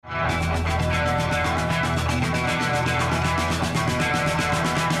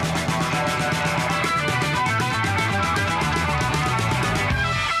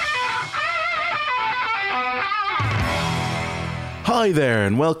Hi there,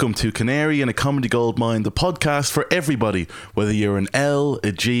 and welcome to Canary and a Comedy Goldmine, the podcast for everybody, whether you're an L,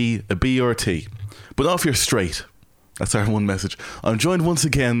 a G, a B or a T. But not if you're straight. That's our one message. I'm joined once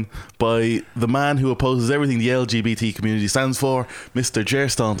again by the man who opposes everything the LGBT community stands for, Mr. Ger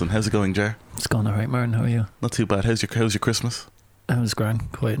Staunton. How's it going, Ger? It's going alright, Martin. How are you? Not too bad. How's your Christmas? It was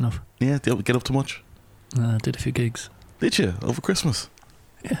grand, quiet enough. Yeah, did you get up to much? Did a few gigs. Did you? Over Christmas?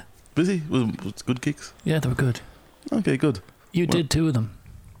 Yeah. Busy? Was good gigs? Yeah, they were good. Okay, good. You did two of them.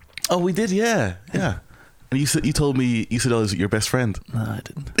 Oh, we did, yeah. And you told me I was your best friend. No, I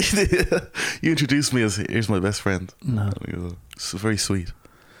didn't. You introduced me as, here's my best friend. No. It's very sweet.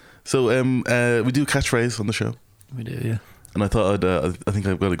 So we do catchphrase on the show. We do, yeah. And I thought I think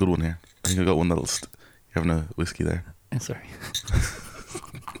I've got a good one here. I think I got one that'll you're having a whiskey there. Yeah, sorry.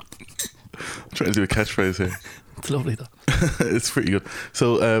 I'm trying to do a catchphrase here. It's lovely though. It's pretty good.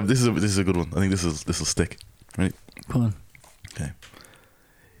 So this is a good one. I think this will stick. Right? Go on. Okay.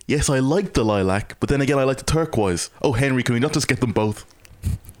 Yes, I like the lilac, but then again I like the turquoise. Oh, Henry, can we not just get them both?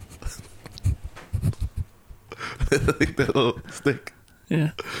 I think that'll stick.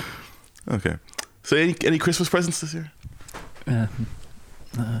 Yeah. Okay. So any Christmas presents this year?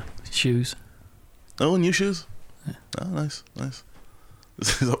 Shoes. Oh, new shoes? Yeah. Oh, nice.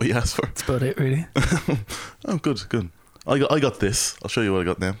 Is that what you asked for? That's about it, really. Oh, good. I got this. I'll show you what I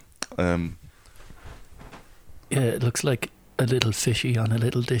got now. Yeah, it looks like a little fishy on a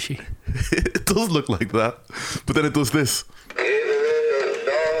little dishy. It does look like that, but then it does this.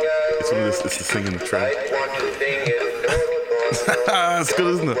 It's one of this. It's the singing track. It's good,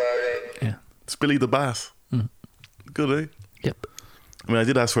 isn't it? Yeah. It's Billy the Bass. Mm. Good, eh? Yep. I mean, I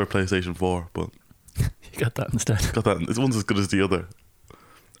did ask for a PlayStation 4, but You got that instead. got that. This one's as good as the other.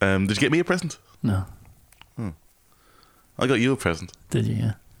 Did you get me a present? No. I got you a present. Did you?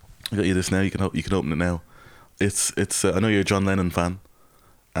 Yeah. I got you this now. You can open it now. It's. I know you're a John Lennon fan,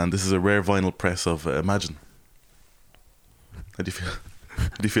 and this is a rare vinyl press of Imagine. How do you feel? How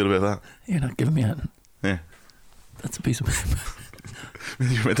do you feel about that? You're not giving me anything. Yeah. That's a piece of paper.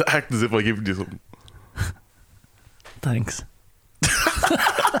 You're meant to act as if I gave you something. Thanks.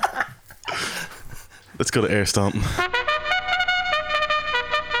 Let's go to Air Staunton.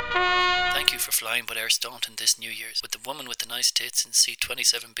 Thank you for flying with Air Staunton this New Year's. With the woman with the nice tits in seat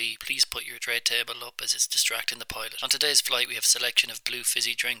 27B, please put your tray table up as it's distracting the pilot. On today's flight we have a selection of blue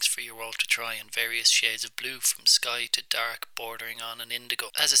fizzy drinks for you all to try in various shades of blue, from sky to dark, bordering on an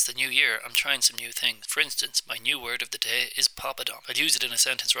indigo. As it's the new year, I'm trying some new things. For instance, my new word of the day is Poppadoms. I'd use it in a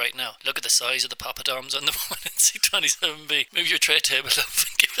sentence right now. Look at the size of the Poppadoms on the woman in seat 27B. Move your tray table up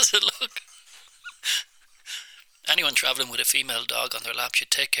and give us a look. Anyone travelling with a female dog on their lap should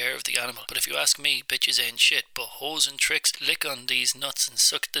take care of the animal. But if you ask me, bitches ain't shit, but hoes and tricks, lick on these nuts and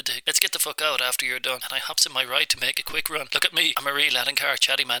suck the dick. Let's get the fuck out after you're done. And I hops in my ride to make a quick run. Look at me, I'm a real Latin car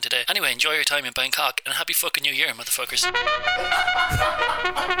chatty man today. Anyway, enjoy your time in Bangkok, and happy fucking New Year, motherfuckers.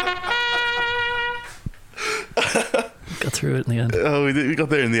 Got through it in the end. Oh, we got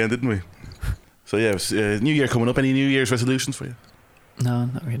there in the end, didn't we? So yeah, it was, New Year coming up. Any New Year's resolutions for you? No,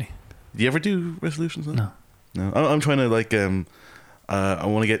 not really. Do you ever do resolutions then? No. I'm trying to I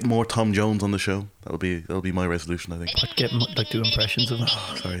want to get more Tom Jones on the show. That'll be my resolution, I think. Like do impressions of him.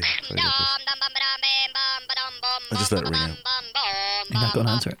 Oh, sorry about this. I just let it ring out. You're not going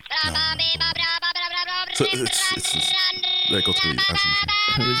to answer it. No. So it's let go to the answer machine.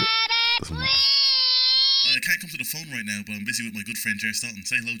 Who is it? Doesn't matter. I can't come to the phone right now, but I'm busy with my good friend Ger Staunton.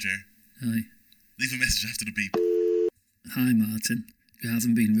 Say hello, Ger. Hi. Leave a message after the beep. Hi, Martin. You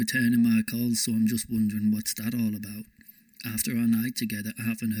haven't been returning my calls, so I'm just wondering what's that all about. After our night together, I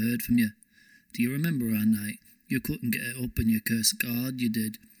haven't heard from you. Do you remember our night? You couldn't get it up and you cursed God, you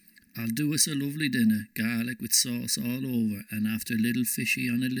did. I'll do us a lovely dinner, garlic with sauce all over, and after a little fishy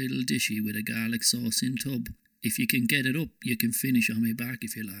on a little dishy with a garlic sauce in tub. If you can get it up, you can finish on my back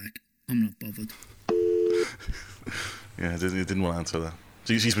if you like. I'm not bothered. Yeah, I didn't want to answer that.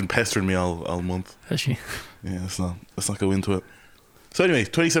 She's been pestering me all month. Has she? Yeah, let's not go into it. So anyway,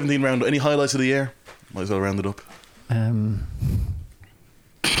 2017 round. Any highlights of the year? Might as well round it up.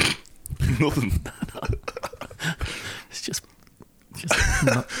 Nothing. It's just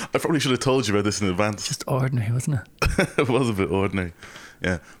not, I probably should have told you about this in advance. just ordinary, wasn't it? It was a bit ordinary.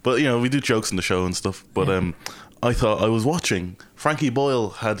 Yeah, but we do jokes in the show and stuff. But I thought I was watching. Frankie Boyle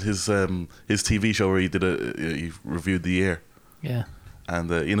had his TV show where he reviewed the year. Yeah. And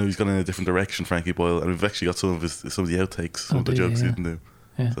he's gone in a different direction, Frankie Boyle, and we've actually got some of the outtakes, some of the jokes he didn't do.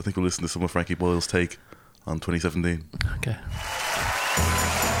 Yeah. So I think we'll listen to some of Frankie Boyle's take on 2017. Okay.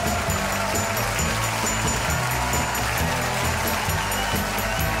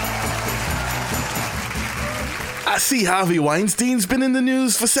 I see Harvey Weinstein's been in the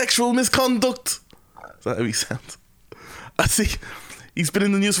news for sexual misconduct. Is that how he sounds? I see he's been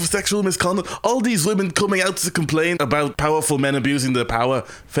in the news for sexual misconduct. All these women coming out to complain about powerful men abusing their power.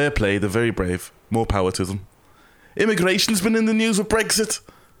 Fair play, they're very brave. More power to them. Immigration's been in the news with Brexit.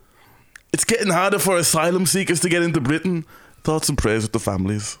 It's getting harder for asylum seekers to get into Britain. Thoughts and prayers with the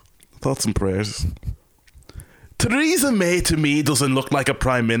families. Thoughts and prayers. Theresa May to me doesn't look like a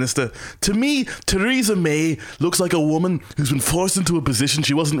prime minister. To me, Theresa May looks like a woman who's been forced into a position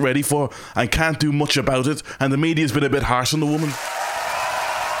she wasn't ready for and can't do much about it, and the media's been a bit harsh on the woman.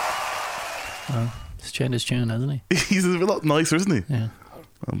 Well, he's changed his tune, hasn't he? He's a lot nicer, isn't he? Yeah.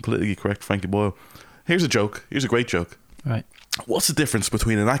 I'm politically correct, Frankie Boyle. Here's a joke. Here's a great joke. Right. What's the difference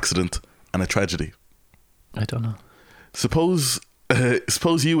between an accident and a tragedy? I don't know. Suppose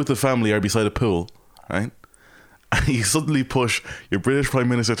you with the family are beside a pool, right? And you suddenly push your British Prime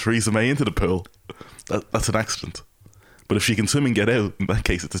Minister Theresa May into the pool. That's an accident. But if she can swim and get out, in that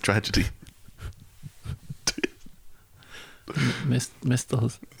case, it's a tragedy. Missed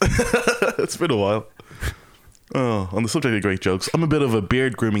those. It's been a while. Oh, on the subject of great jokes, I'm a bit of a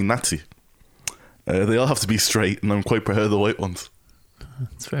beard grooming Nazi. They all have to be straight, and I'm quite proud of the white ones.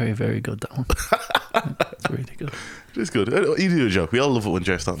 It's very, very good, that one. It's really good. It's good. You do a joke. We all love it when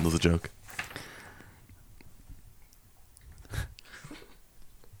Ger Staunton does a joke.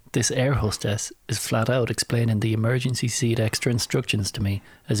 This air hostess is flat out explaining the emergency seat extra instructions to me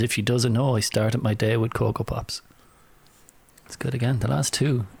as if she doesn't know I started my day with Cocoa Pops. It's good again. The last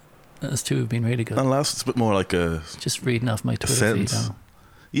two have been really good. And last, it's a bit more like a... Just reading off my Twitter feed now.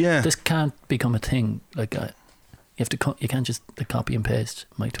 Yeah. This can't become a thing. Like, you have to. You can't just copy and paste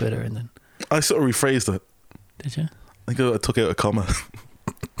my Twitter and then... I sort of rephrased it. Did you? I think I took out a comma.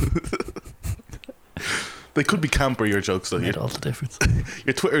 They could be camper, your jokes, though. Made all the difference.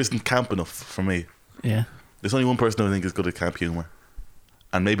 Your Twitter isn't camp enough for me. Yeah. There's only one person I think is good at camp humour.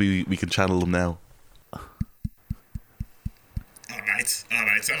 And maybe we can channel them now.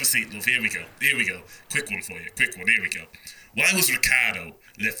 Alright, have a seat, love. Here we go. Quick one for you. Here we go. Why was Ricardo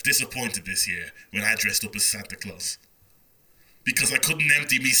left disappointed this year when I dressed up as Santa Claus? Because I couldn't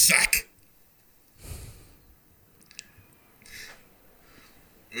empty me sack.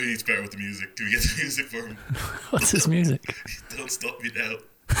 He's better with the music. Can we get the music for him? What's his music? Don't stop me now.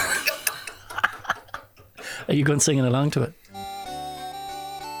 Are you going singing along to it?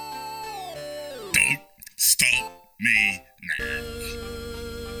 Don't stop me now.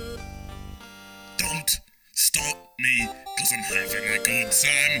 Don't stop me, cause I'm having a good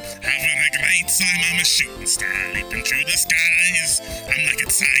time, having a great time. I'm a shooting star, leaping through the skies. I'm like a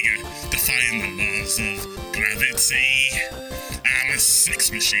tiger, defying the laws of gravity. I'm a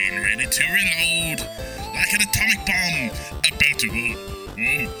sex machine ready to reload, like an atomic bomb about to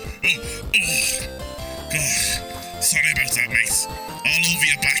God, sorry about that, mate. All over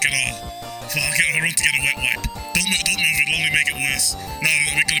your back and all. I'll run to get a wet wipe. Don't move, it'll only make it worse. No,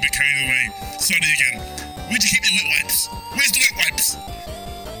 we're gonna be carried away. Sorry again. Where'd you keep your wet wipes? Where's the wet wipes?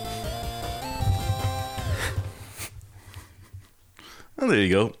 And there you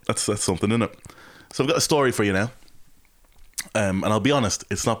go. That's something, isn't it? So I've got a story for you now. And I'll be honest,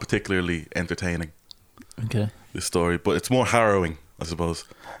 it's not particularly entertaining. Okay. This story, but it's more harrowing, I suppose.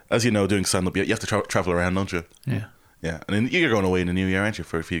 As you know, doing stand-up, you have to travel around, don't you? Yeah. Yeah, and then you're going away in the new year, aren't you,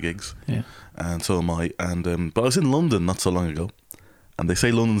 for a few gigs? Yeah. And so am I. And but I was in London not so long ago, and they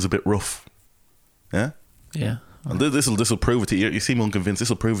say London's a bit rough. Yeah. Yeah. And this will prove it to you. You seem unconvinced. This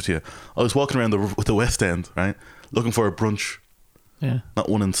will prove it to you. I was walking around the West End, right, looking for a brunch. Yeah. Not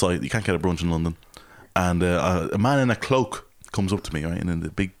one in sight. You can't get a brunch in London. And a man in a cloak comes up to me, right, and in the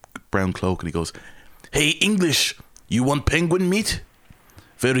big brown cloak, and he goes, "Hey, English, you want penguin meat?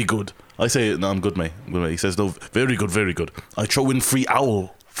 Very good." I say, "No, I'm good, mate. He says, "No, very good, very good. I throw in free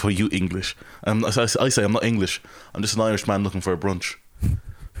owl for you, English." I say, "I'm not English. I'm just an Irish man looking for a brunch."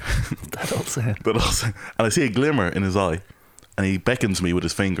 That all sound. And I see a glimmer in his eye, and he beckons me with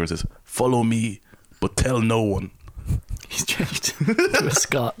his finger and says, "Follow me, but tell no one." He's changed to a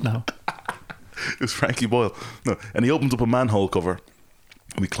Scot now. It was Frankie Boyle. No, and he opens up a manhole cover,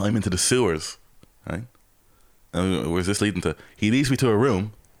 and we climb into the sewers. Right? And where's this leading to? He leads me to a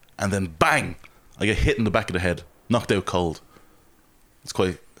room, and then bang! I get hit in the back of the head, knocked out cold. It's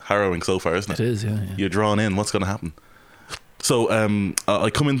quite harrowing so far, isn't it? It is, yeah. You're drawn in. What's going to happen? So I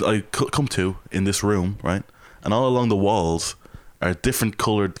come to in this room, right? And all along the walls are different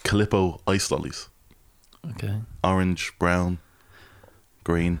coloured Calippo ice lollies. Okay. Orange, brown,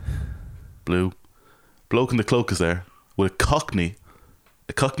 green, blue. Bloke in the cloak is there with a cockney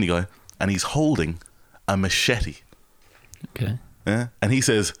guy, and he's holding a machete. Okay. Yeah, and he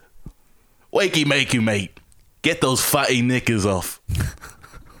says, "Wakey makey, mate. Get those fatty knickers off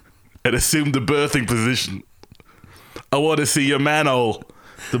and assume the birthing position. I want to see your manhole.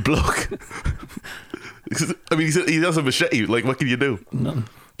 The bloke. I mean, he has a machete. Like, what can you do? Nothing.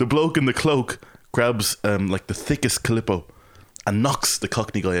 The bloke in the cloak grabs like the thickest Calippo and knocks the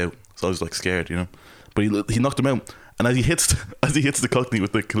Cockney guy out. So I was like scared, you know. But he knocked him out, and as he hits the Cockney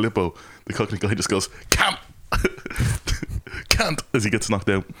with the Calippo, the Cockney guy just goes "Can't," can't as he gets knocked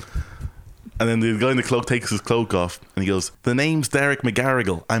out. And then the guy in the cloak takes his cloak off, and he goes, "The name's Derek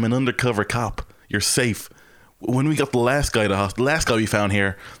McGarrigle. I'm an undercover cop. You're safe." When we got the last guy to hospital, the last guy we found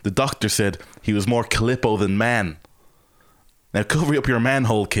here, the doctor said he was more Calippo than man. Now cover up your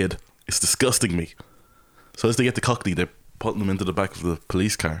manhole, kid. It's disgusting me. So as they get the Cockney, they're putting him into the back of the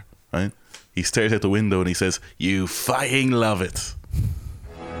police car, right? He stares out the window and he says, "You fucking love it."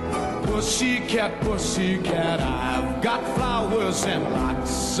 Pussycat, I've got flowers and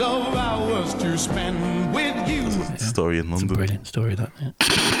lots of hours to spend with you. Story in London. It's a brilliant story, that. Yeah.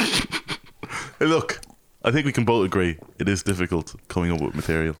 Hey, look, I think we can both agree it is difficult coming up with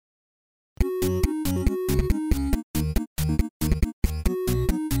material.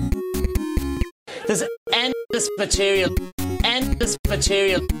 There's endless material, endless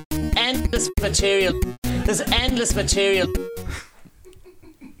material, endless material. There's endless material.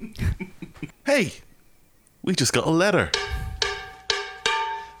 Hey, we just got a letter.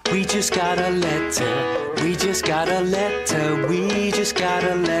 We just got a letter. We just got a letter. We just got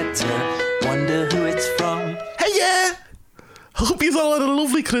a letter. Wonder who it's from. Hey, yeah. Hope you all had a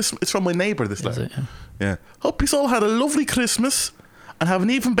lovely Christmas. It's from my neighbour, this letter. Is it? Yeah. Hope you all had a lovely Christmas and have an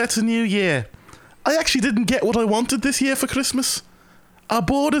even better New Year. I actually didn't get what I wanted this year for Christmas. Our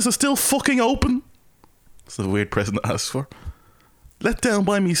borders are still fucking open. That's a weird present to ask for. Let down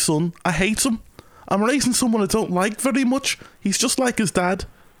by me son. I hate him. I'm raising someone I don't like very much. He's just like his dad.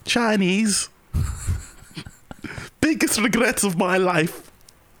 Chinese. Biggest regrets of my life.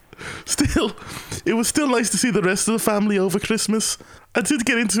 Still, it was still nice to see the rest of the family over Christmas. I did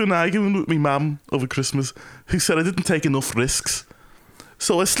get into an argument with my mum over Christmas, who said I didn't take enough risks.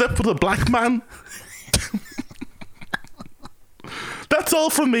 So I slept with a black man. That's all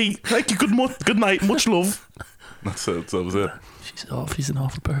from me. Thank you. Good night. Much love. That was it. She's an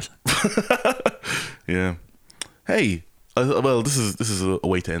awful person. Yeah. Hey. Well, this is a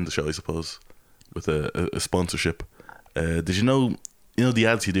way to end the show, I suppose, with a sponsorship. Did you know the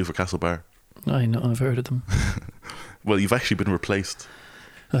ads you do for Castlebar? I know. I've heard of them. Well, you've actually been replaced.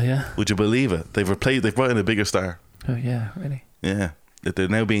 Oh yeah. Would you believe it? They've brought in a bigger star. Oh yeah. Really? Yeah. They're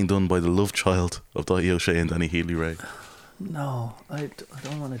now being done by the love child of Dáithí O'Shea and Dáithí Healy Rae. No, I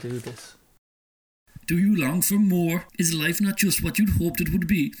don't want to do this. Do you long for more? Is life not just what you'd hoped it would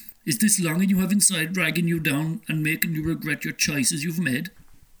be? Is this longing you have inside dragging you down and making you regret your choices you've made?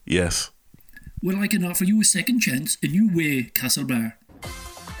 Yes. Well, I can offer you a second chance, a new way, Castlebar.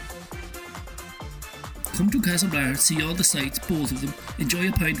 Come to Castlebar, see all the sights, both of them, enjoy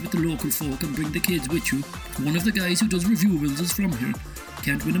a pint with the local folk and bring the kids with you. One of the guys who does Reviewables is from here.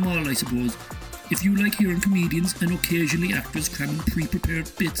 Can't win them all, I suppose. If you like hearing comedians and occasionally actors cramming pre-prepared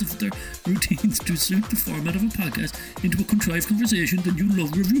bits of their routines to suit the format of a podcast into a contrived conversation, then you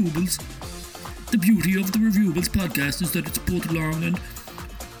love Reviewables. The beauty of the Reviewables podcast is that it's both long and...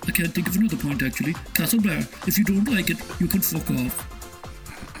 I can't think of another point actually. Castlebar, if you don't like it, you can fuck off.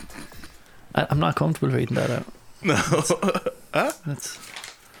 I'm not comfortable reading that out. No. Huh?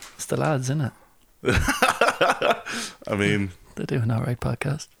 It's the lads, isn't it? I mean... They do an alright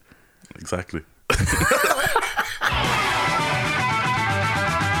podcast. Exactly.